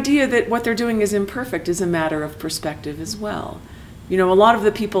the idea that what they're doing is imperfect is a matter of perspective as well. A lot of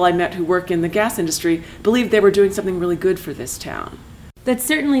the people I met who work in the gas industry believed they were doing something really good for this town. That's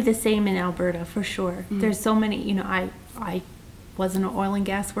certainly the same in Alberta, for sure. Mm-hmm. There's so many, I wasn't an oil and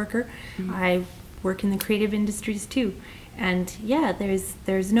gas worker. Mm-hmm. I work in the creative industries too. And yeah,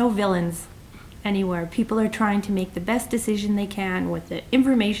 there's no villains anywhere. People are trying to make the best decision they can with the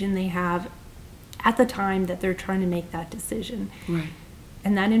information they have at the time that they're trying to make that decision. Right.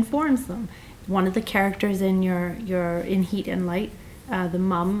 And that informs them. One of the characters in your in Heat and Light, the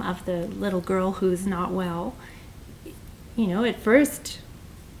mom of the little girl who's not well, at first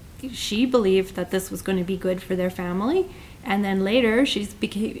she believed that this was going to be good for their family, and then later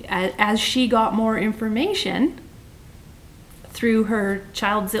as she got more information through her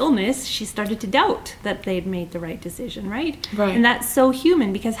child's illness, she started to doubt that they'd made the right decision, right? Right. And that's so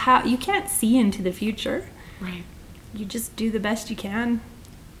human, because you can't see into the future. Right. You just do the best you can.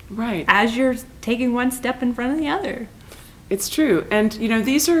 Right. As you're taking one step in front of the other. It's true. And,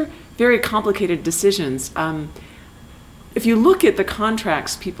 these are very complicated decisions. If you look at the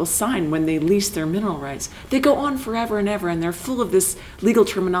contracts people sign when they lease their mineral rights, they go on forever and ever, and they're full of this legal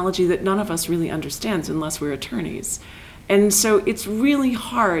terminology that none of us really understands unless we're attorneys. And so it's really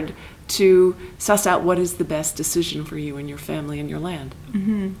hard to suss out what is the best decision for you and your family and your land.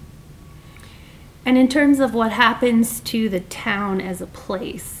 Mm-hmm. And in terms of what happens to the town as a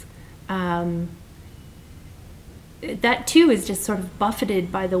place, that too is just sort of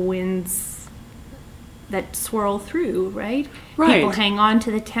buffeted by the winds that swirl through, right? Right. People hang on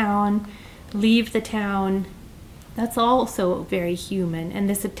to the town, leave the town. That's also very human. And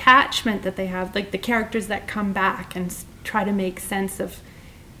this attachment that they have, like the characters that come back and try to make sense of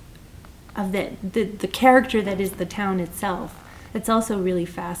the character that is the town itself. It's also really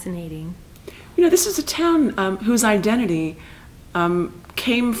fascinating. This is a town whose identity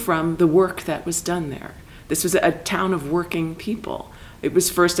came from the work that was done there. This was a town of working people. It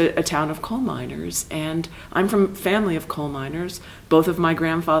was first a town of coal miners, and I'm from a family of coal miners. Both of my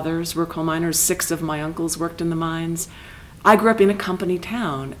grandfathers were coal miners. 6 of my uncles worked in the mines. I grew up in a company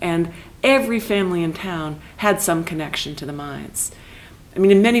town, and every family in town had some connection to the mines. I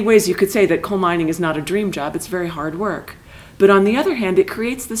mean, in many ways, you could say that coal mining is not a dream job. It's very hard work. But on the other hand, it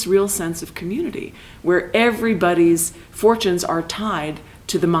creates this real sense of community where everybody's fortunes are tied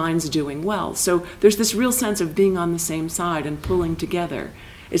to the mines doing well. So there's this real sense of being on the same side and pulling together.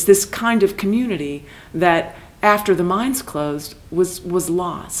 It's this kind of community that after the mines closed was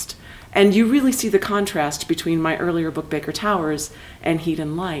lost. And you really see the contrast between my earlier book, Baker Towers, and Heat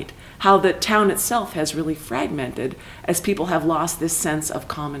and Light, how the town itself has really fragmented as people have lost this sense of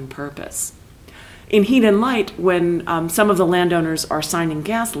common purpose. In Heat and Light, when some of the landowners are signing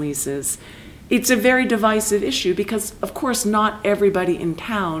gas leases, it's a very divisive issue because, of course, not everybody in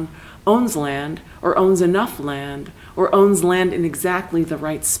town owns land or owns enough land or owns land in exactly the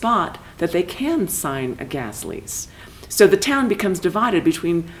right spot that they can sign a gas lease. So the town becomes divided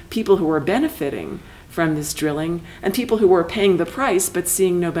between people who are benefiting from this drilling and people who are paying the price but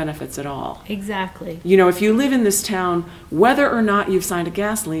seeing no benefits at all. Exactly. If you live in this town, whether or not you've signed a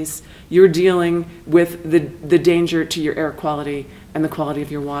gas lease, you're dealing with the danger to your air quality and the quality of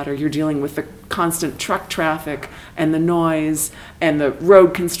your water. You're dealing with the constant truck traffic and the noise and the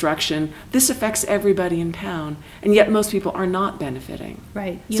road construction. This affects everybody in town, and yet most people are not benefiting.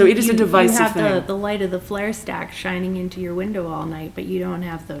 Right. So it is a divisive thing. You have the light of the flare stack shining into your window all night, but you don't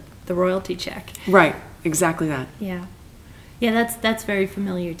have the royalty check. Right. Exactly that. Yeah. Yeah, that's very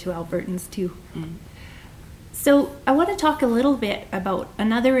familiar to Albertans too. Mm. So I want to talk a little bit about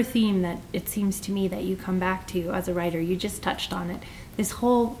another theme that it seems to me that you come back to as a writer. You just touched on it. This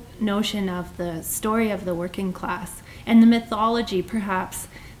whole notion of the story of the working class and the mythology, perhaps,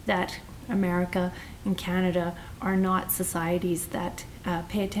 that America and Canada are not societies that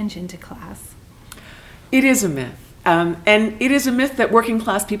pay attention to class. It is a myth. And it is a myth that working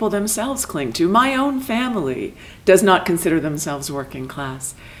class people themselves cling to. My own family does not consider themselves working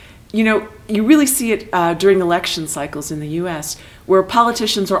class. You know, you really see it during election cycles in the U.S., where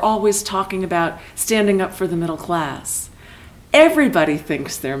politicians are always talking about standing up for the middle class. Everybody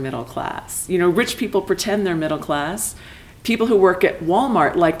thinks they're middle class. You know, rich people pretend they're middle class. People who work at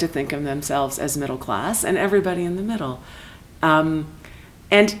Walmart like to think of themselves as middle class, and everybody in the middle. And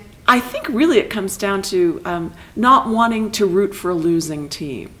I think really it comes down to not wanting to root for a losing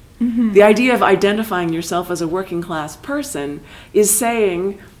team. Mm-hmm. The idea of identifying yourself as a working class person is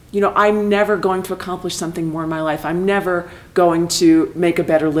saying, you know, I'm never going to accomplish something more in my life. I'm never going to make a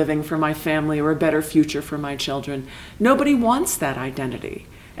better living for my family or a better future for my children. Nobody wants that identity.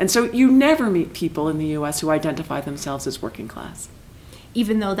 And so you never meet people in the U.S. who identify themselves as working class.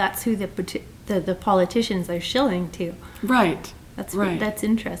 Even though that's who the politicians are shilling to. Right. That's right. That's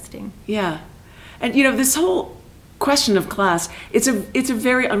interesting. Yeah. And, you know, this whole question of class, it's a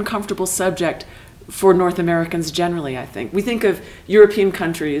very uncomfortable subject for North Americans generally, I think. We think of European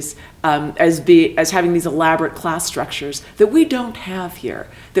countries as having these elaborate class structures that we don't have here,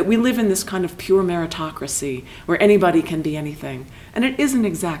 that we live in this kind of pure meritocracy where anybody can be anything. And it isn't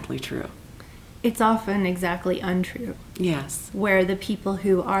exactly true. It's often exactly untrue. Yes. Where the people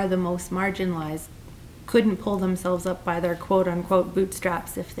who are the most marginalized couldn't pull themselves up by their quote-unquote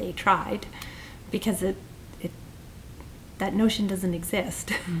bootstraps if they tried, because that notion doesn't exist.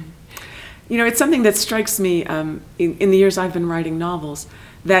 Mm. You know, it's something that strikes me in the years I've been writing novels,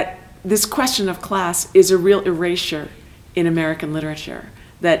 that this question of class is a real erasure in American literature.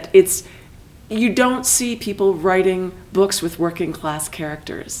 That you don't see people writing books with working class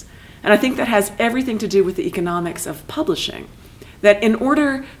characters. And I think that has everything to do with the economics of publishing. That in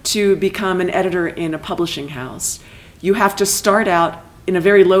order to become an editor in a publishing house, you have to start out in a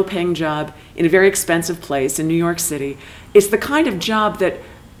very low-paying job in a very expensive place in New York City. It's the kind of job that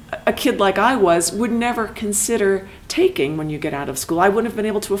a kid like I would never consider taking when you get out of school. I wouldn't have been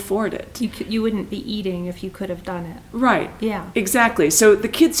able to afford it. You wouldn't be eating if you could have done it. Right. Yeah. Exactly. So the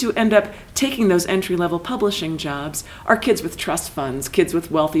kids who end up taking those entry-level publishing jobs are kids with trust funds, kids with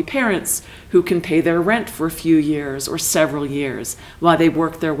wealthy parents who can pay their rent for a few years or several years while they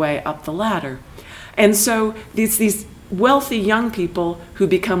work their way up the ladder. And so these wealthy young people who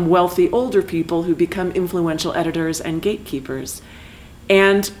become wealthy older people who become influential editors and gatekeepers.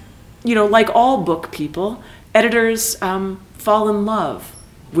 And, you know, like all book people, editors fall in love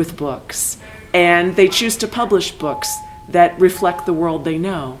with books, and they choose to publish books that reflect the world they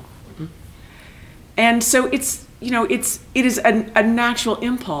know. And so it is a natural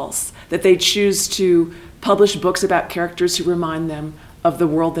impulse that they choose to publish books about characters who remind them of the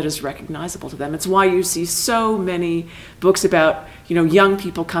world that is recognizable to them. It's why you see so many books about, you know, young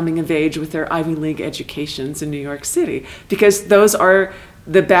people coming of age with their Ivy League educations in New York City, because those are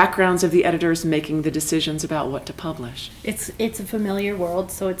the backgrounds of the editors making the decisions about what to publish. It's a familiar world,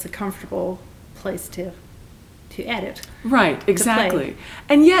 so it's a comfortable place to edit. Right, exactly.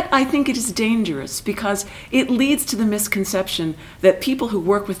 And yet I think it is dangerous because it leads to the misconception that people who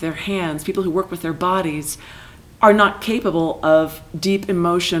work with their hands, people who work with their bodies, are not capable of deep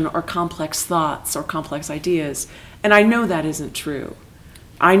emotion or complex thoughts or complex ideas. And I know that isn't true.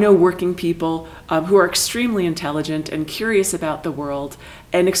 I know working people who are extremely intelligent and curious about the world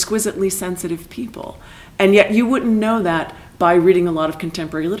and exquisitely sensitive people. And yet you wouldn't know that by reading a lot of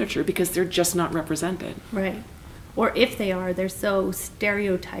contemporary literature because they're just not represented. Right. Or if they are, they're so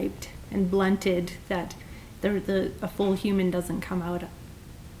stereotyped and blunted that a full human doesn't come out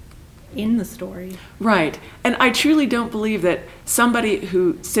in the story. Right. And I truly don't believe that somebody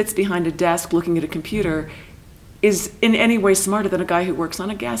who sits behind a desk looking at a computer is in any way smarter than a guy who works on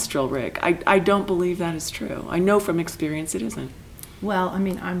a gas drill rig. I don't believe that is true. I know from experience it isn't. Well, I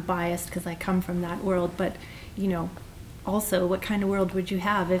mean, I'm biased because I come from that world, but, you know, also, what kind of world would you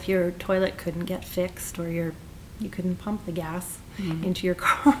have if your toilet couldn't get fixed or you couldn't pump the gas into your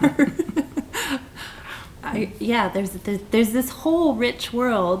car? There's this whole rich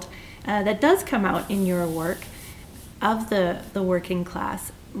world that does come out in your work of the working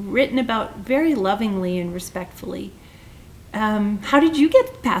class, written about very lovingly and respectfully. How did you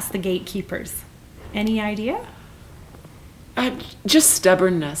get past the gatekeepers? Any idea? Just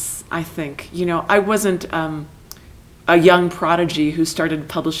stubbornness, I think. You know, I wasn't a a young prodigy who started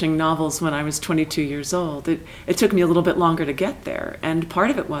publishing novels when I was 22 years old. It took me a little bit longer to get there. And part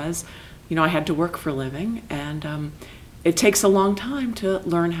of it was, I had to work for a living, and it takes a long time to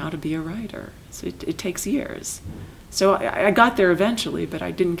learn how to be a writer. So it takes years. So I got there eventually, but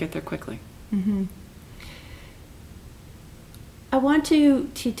I didn't get there quickly. Mm-hmm. I want to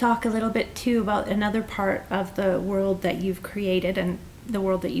talk a little bit too about another part of the world that you've created and the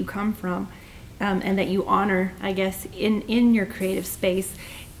world that you come from, and that you honor, I guess, in your creative space,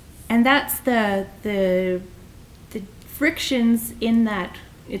 and that's the frictions in that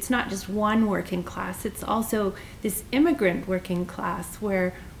it's not just one working class, it's also this immigrant working class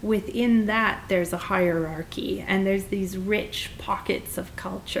where within that there's a hierarchy and there's these rich pockets of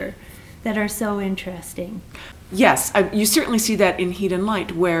culture that are so interesting. Yes, you certainly see that in Heat and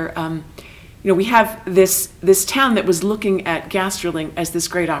Light, where we have this town that was looking at gas drilling as this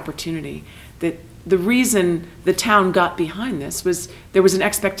great opportunity. That the reason the town got behind this was there was an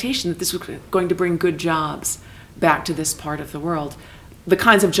expectation that this was going to bring good jobs back to this part of the world. The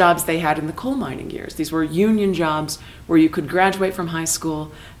kinds of jobs they had in the coal mining years. These were union jobs where you could graduate from high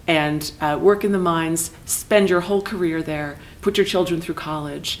school and work in the mines, spend your whole career there, put your children through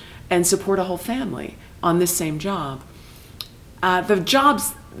college, and support a whole family on this same job. The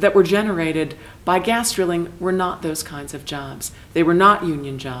jobs that were generated by gas drilling were not those kinds of jobs. They were not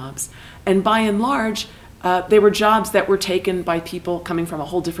union jobs. And by and large, they were jobs that were taken by people coming from a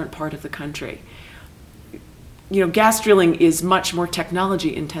whole different part of the country. Gas drilling is much more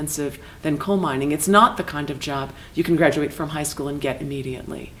technology intensive than coal mining. It's not the kind of job you can graduate from high school and get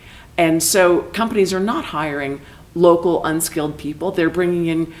immediately. And so companies are not hiring local unskilled people. They're bringing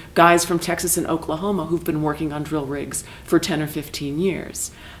in guys from Texas and Oklahoma who've been working on drill rigs for 10 or 15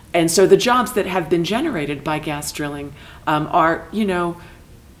 years. And so the jobs that have been generated by gas drilling are,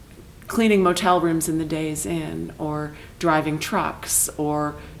 cleaning motel rooms in the Days Inn, or driving trucks,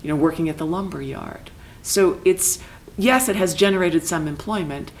 or, working at the lumber yard. So yes, it has generated some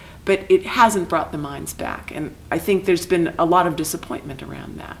employment, but it hasn't brought the mines back. And I think there's been a lot of disappointment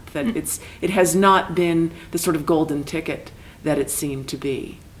around that it has not been the sort of golden ticket that it seemed to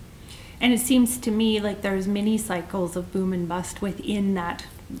be. And it seems to me like there's many cycles of boom and bust within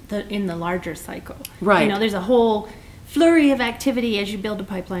in the larger cycle. Right. There's a whole flurry of activity as you build a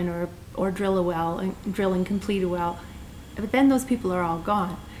pipeline or drill a well and drill and complete a well. But then those people are all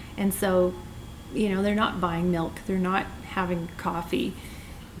gone. And so they're not buying milk, they're not having coffee.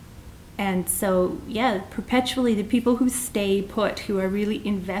 And so, perpetually the people who stay put, who are really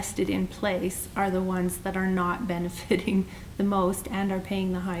invested in place, are the ones that are not benefiting the most and are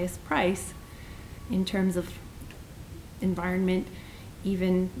paying the highest price in terms of environment,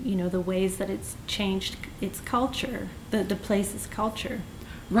 even, the ways that it's changed its culture, the place's culture.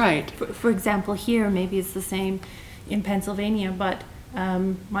 Right. For example, here, maybe it's the same in Pennsylvania, but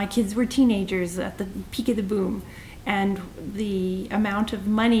my kids were teenagers at the peak of the boom, and the amount of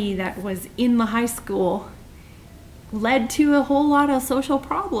money that was in the high school led to a whole lot of social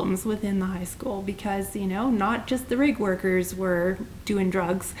problems within the high school because, not just the rig workers were doing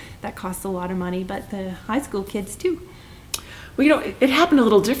drugs that cost a lot of money, but the high school kids too. Well, it happened a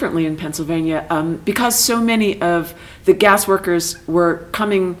little differently in Pennsylvania because so many of the gas workers were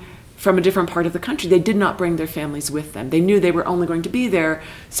coming from a different part of the country. They did not bring their families with them. They knew they were only going to be there,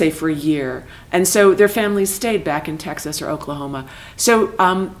 say, for a year. And so their families stayed back in Texas or Oklahoma. So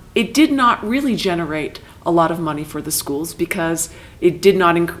it did not really generate a lot of money for the schools because it did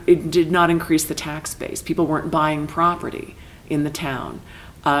not increase the tax base. People weren't buying property in the town.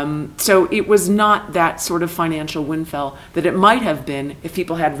 So it was not that sort of financial windfall that it might have been if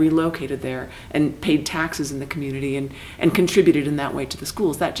people had relocated there and paid taxes in the community and contributed in that way to the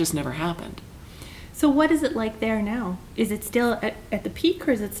schools. That just never happened. So what is it like there now? Is it still at the peak,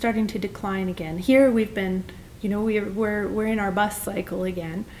 or is it starting to decline again? Here we've been, we're in our bus cycle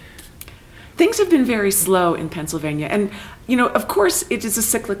again. Things have been very slow in Pennsylvania, and of course it is a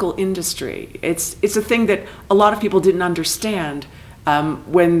cyclical industry. It's a thing that a lot of people didn't understand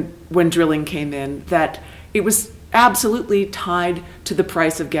when drilling came in, that it was absolutely tied to the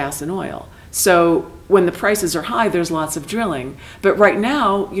price of gas and oil. So when the prices are high, there's lots of drilling. But right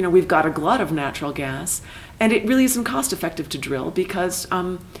now, we've got a glut of natural gas, and it really isn't cost effective to drill because,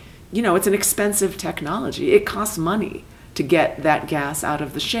 it's an expensive technology. It costs money to get that gas out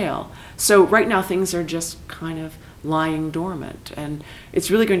of the shale. So right now, things are just kind of lying dormant, and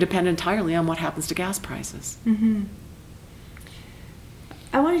it's really going to depend entirely on what happens to gas prices. Mm-hmm.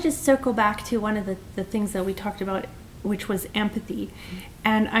 I want to just circle back to one of the things that we talked about, which was empathy.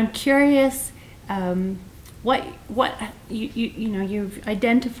 And I'm curious, what you've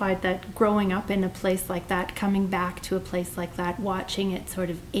identified that growing up in a place like that, coming back to a place like that, watching it sort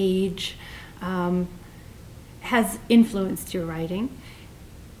of age, has influenced your writing,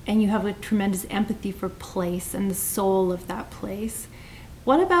 and you have a tremendous empathy for place and the soul of that place.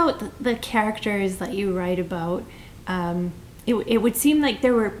 What about the characters that you write about? It would seem like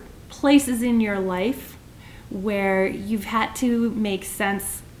there were places in your life where you've had to make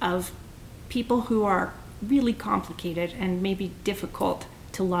sense of people who are really complicated and maybe difficult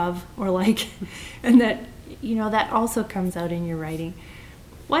to love or like, and that also comes out in your writing.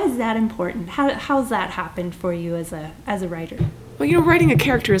 Why is that important? How's that happened for you as a writer? Well, writing a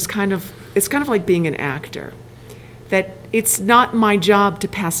character is kind of like being an actor. That it's not my job to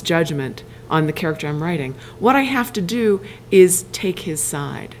pass judgment on the character I'm writing. What I have to do is take his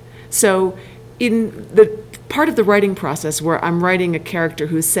side. So in the part of the writing process where I'm writing a character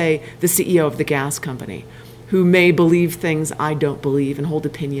who's, say, the CEO of the gas company, who may believe things I don't believe and hold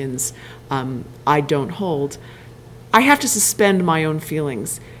opinions I don't hold, I have to suspend my own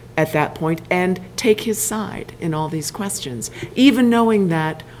feelings at that point and take his side in all these questions, even knowing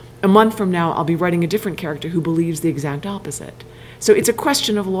that a month from now I'll be writing a different character who believes the exact opposite. So it's a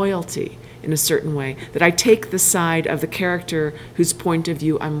question of loyalty in a certain way, that I take the side of the character whose point of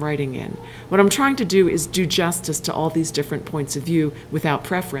view I'm writing in. What I'm trying to do is do justice to all these different points of view without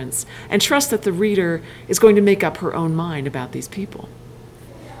preference, and trust that the reader is going to make up her own mind about these people.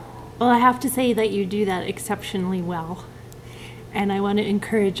 Well, I have to say that you do that exceptionally well. And I want to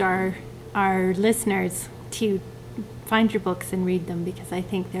encourage our listeners to find your books and read them, because I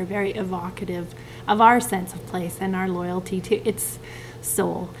think they're very evocative of our sense of place and our loyalty to its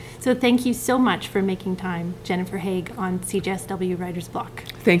soul. So thank you so much for making time, Jennifer Haigh, on CJSW Writer's Block.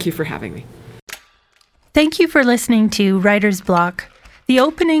 Thank you for having me. Thank you for listening to Writer's Block. The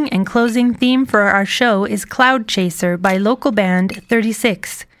opening and closing theme for our show is Cloud Chaser by local band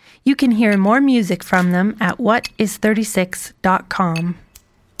 36. You can hear more music from them at whatis36.com.